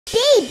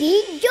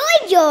Baby Joy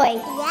Joy.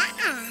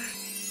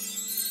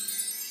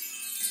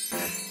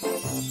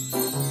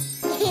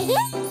 Yeah.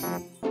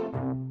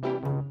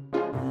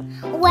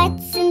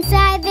 What's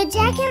inside the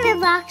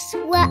Jack-in-the-Box?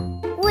 What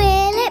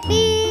will it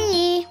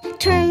be?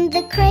 Turn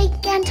the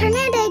crate and turn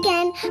it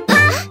again.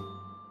 Pop!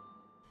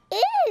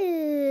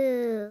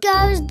 Ew!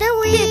 Goes the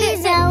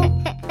weasel.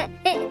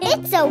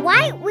 It's a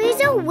white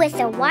weasel with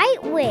a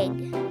white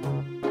wig.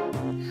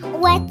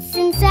 What's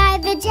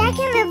inside the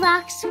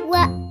Jack-in-the-Box?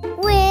 What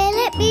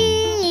will it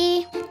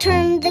be?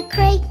 Turn the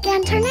crate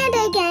and turn it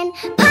again.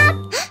 Pop!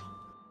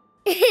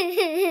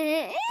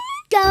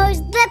 Goes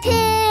the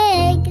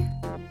pig.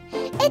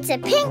 It's a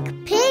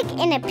pink pig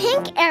in a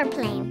pink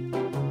airplane.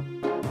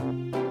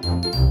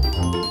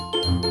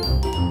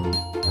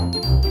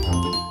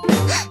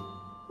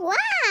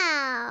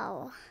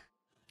 Wow!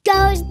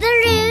 Goes the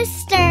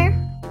rooster.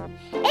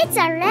 It's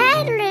a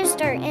red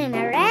rooster in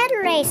a red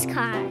race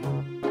car.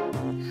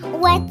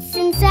 What's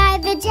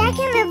inside the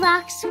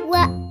Jack-in-the-Box?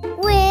 What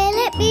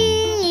will it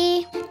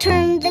be?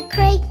 Turn the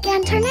crate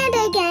and turn it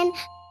again.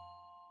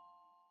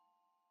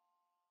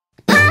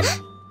 Pop!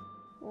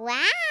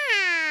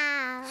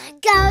 Wow!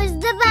 Goes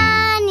the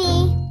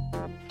bunny.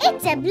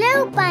 It's a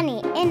blue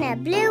bunny in a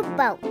blue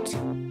boat.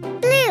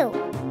 Blue.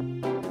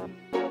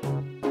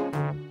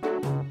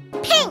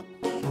 Pink.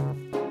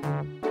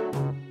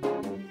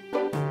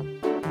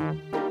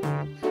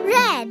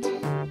 Red.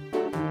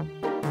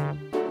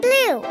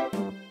 Blue.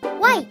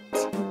 White.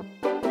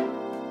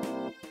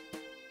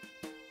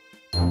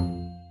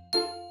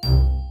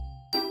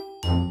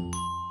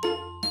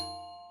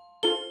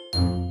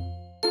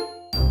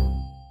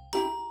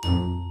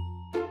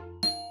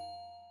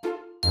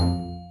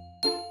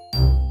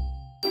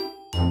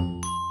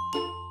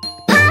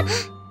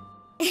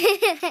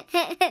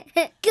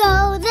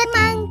 Go the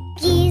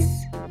monkeys.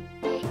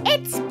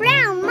 It's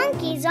brown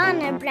monkeys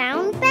on a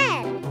brown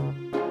bed.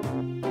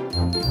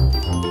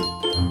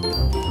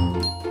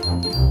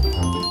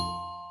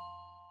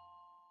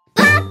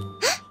 Pop!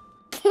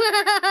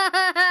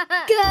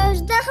 Goes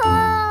the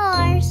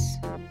horse.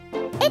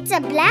 It's a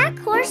black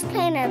horse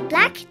playing a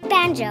black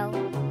banjo.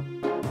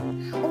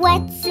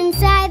 What's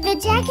inside the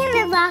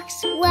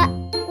Jack-in-the-Box? What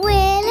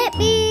will it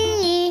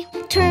be?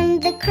 Turn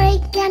the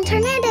crate and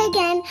turn it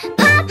again.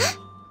 Pop!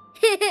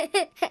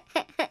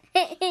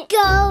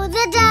 Go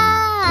the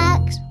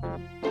ducks.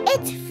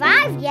 It's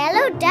 5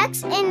 yellow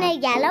ducks in a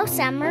yellow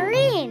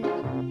submarine.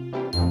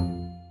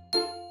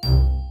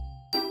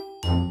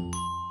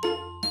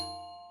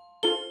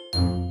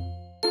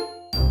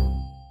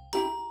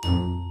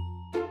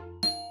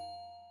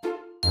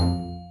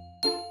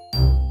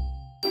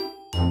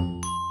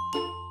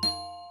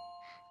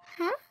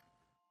 Huh?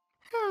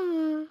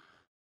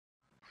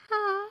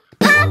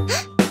 Pop!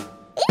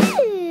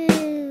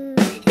 Ew!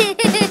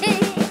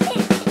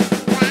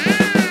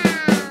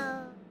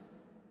 Wow!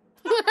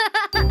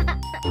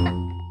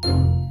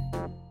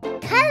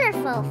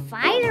 Colorful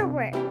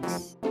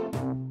fireworks.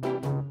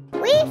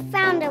 We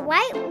found a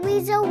white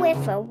weasel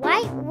with a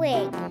white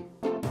wig.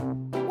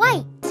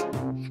 White.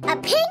 A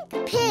pink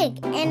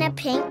pig in a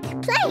pink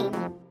plane.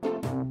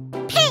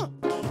 Pink.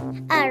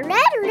 A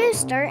red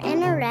rooster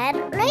in a red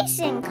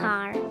racing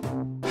car.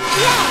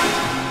 Red.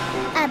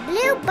 A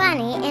blue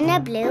bunny in a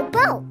blue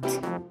boat.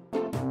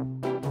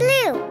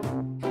 Blue.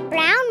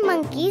 Brown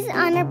monkeys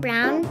on a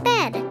brown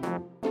bed.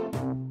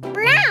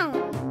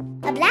 Brown.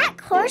 A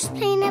black horse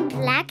playing a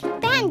black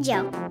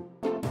banjo.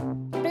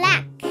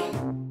 Black.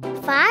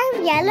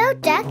 5 yellow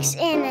ducks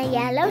in a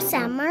yellow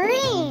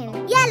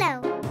submarine.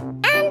 Yellow.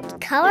 And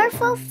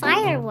colorful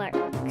fireworks.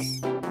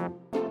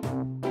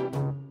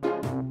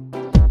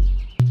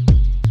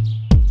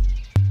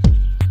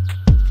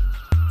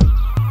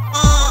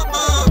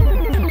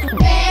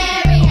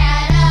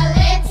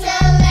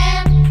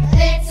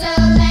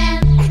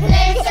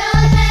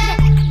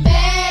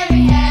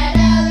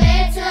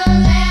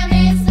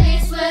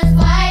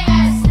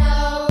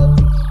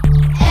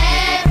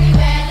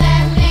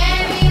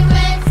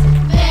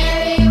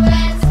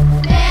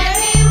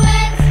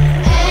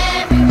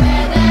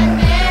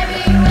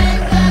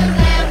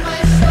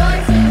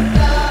 Short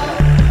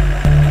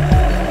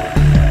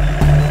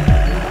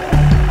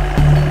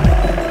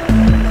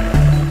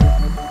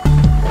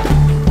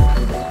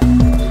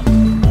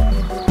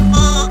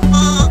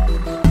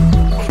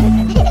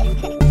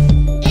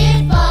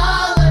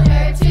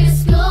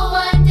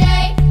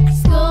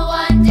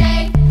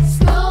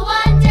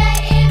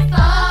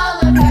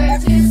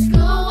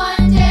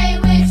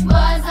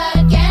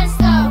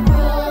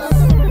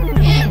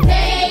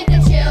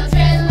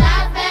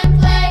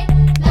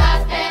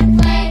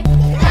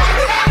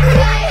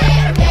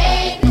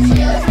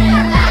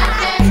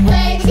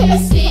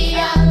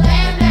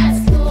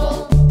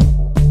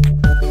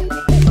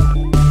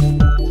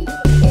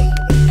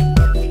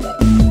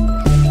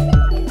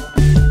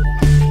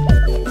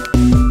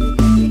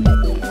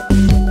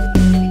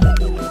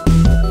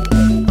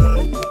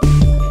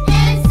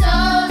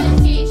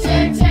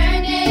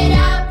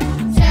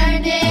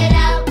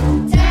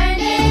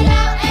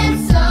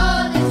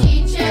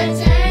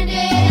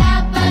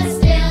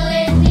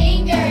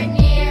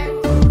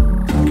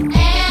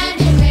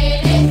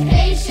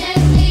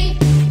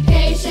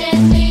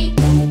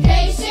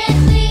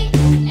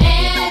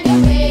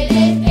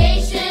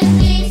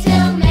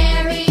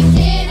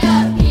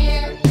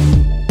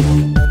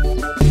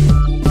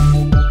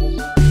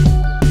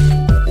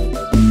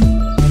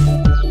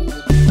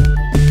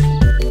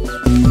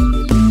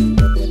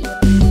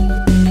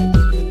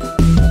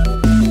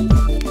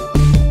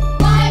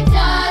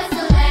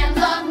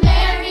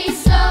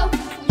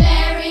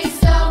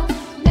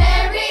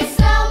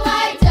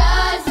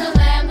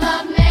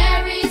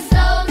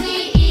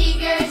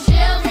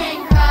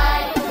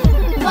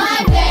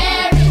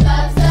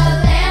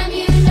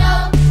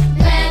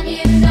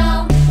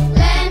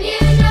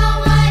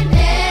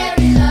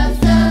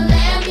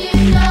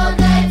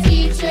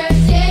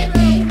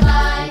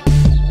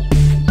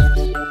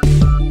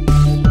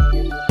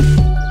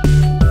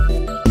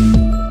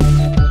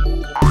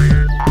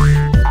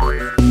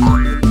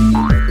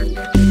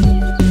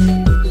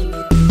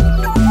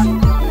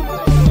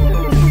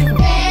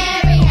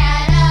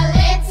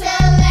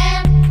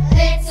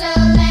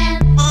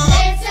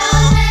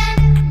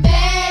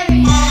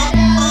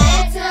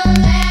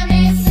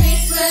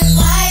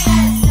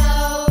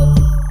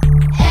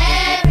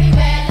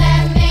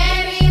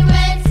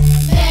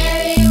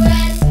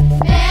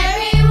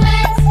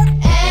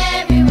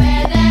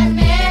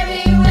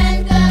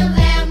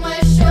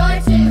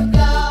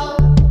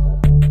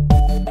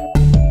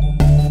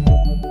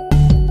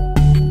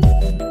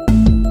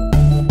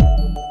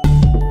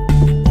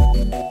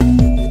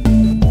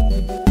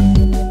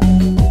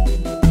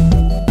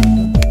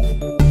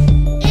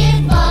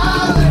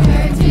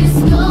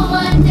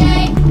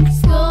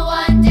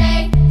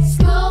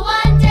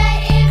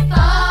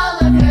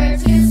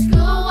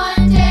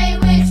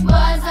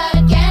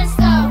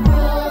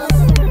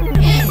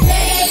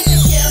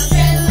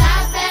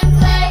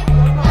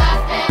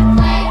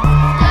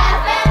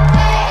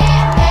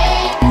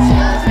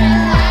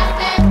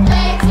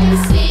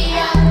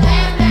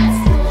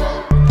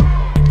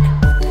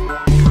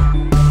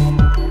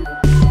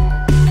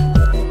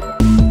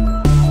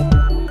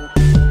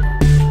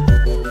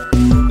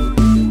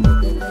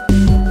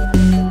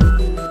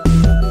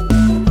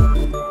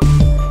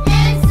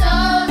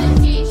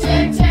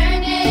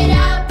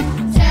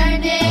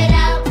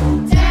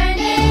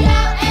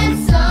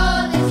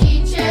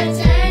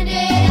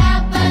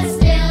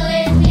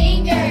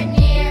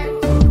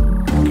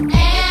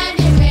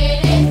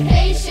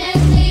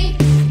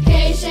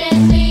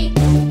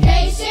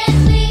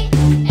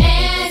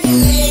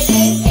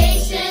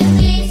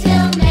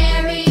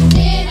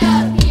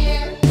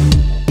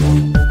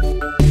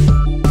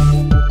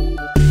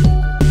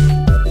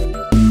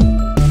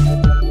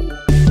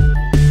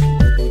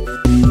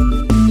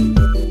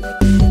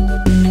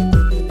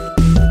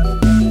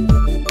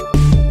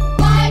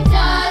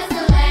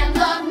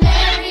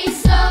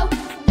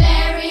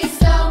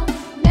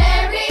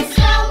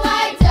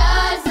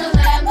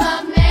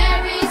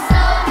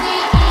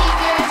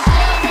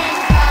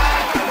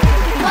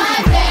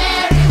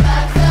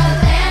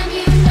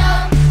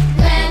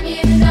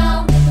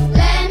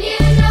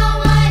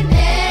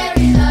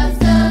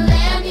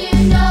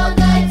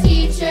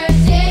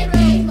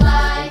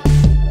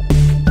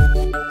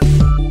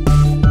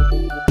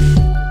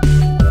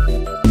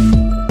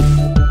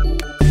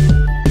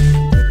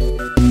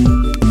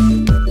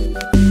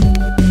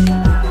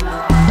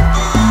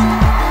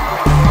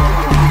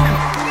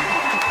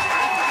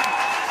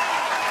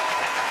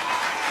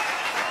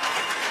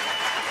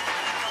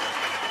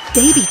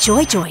Baby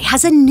Joy Joy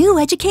has a new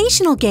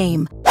educational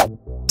game.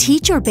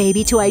 Teach your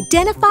baby to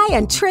identify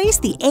and trace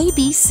the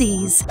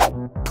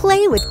ABCs.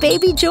 Play with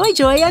Baby Joy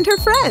Joy and her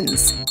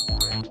friends.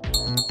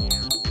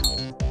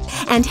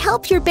 And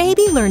help your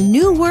baby learn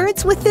new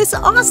words with this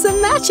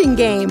awesome matching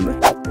game.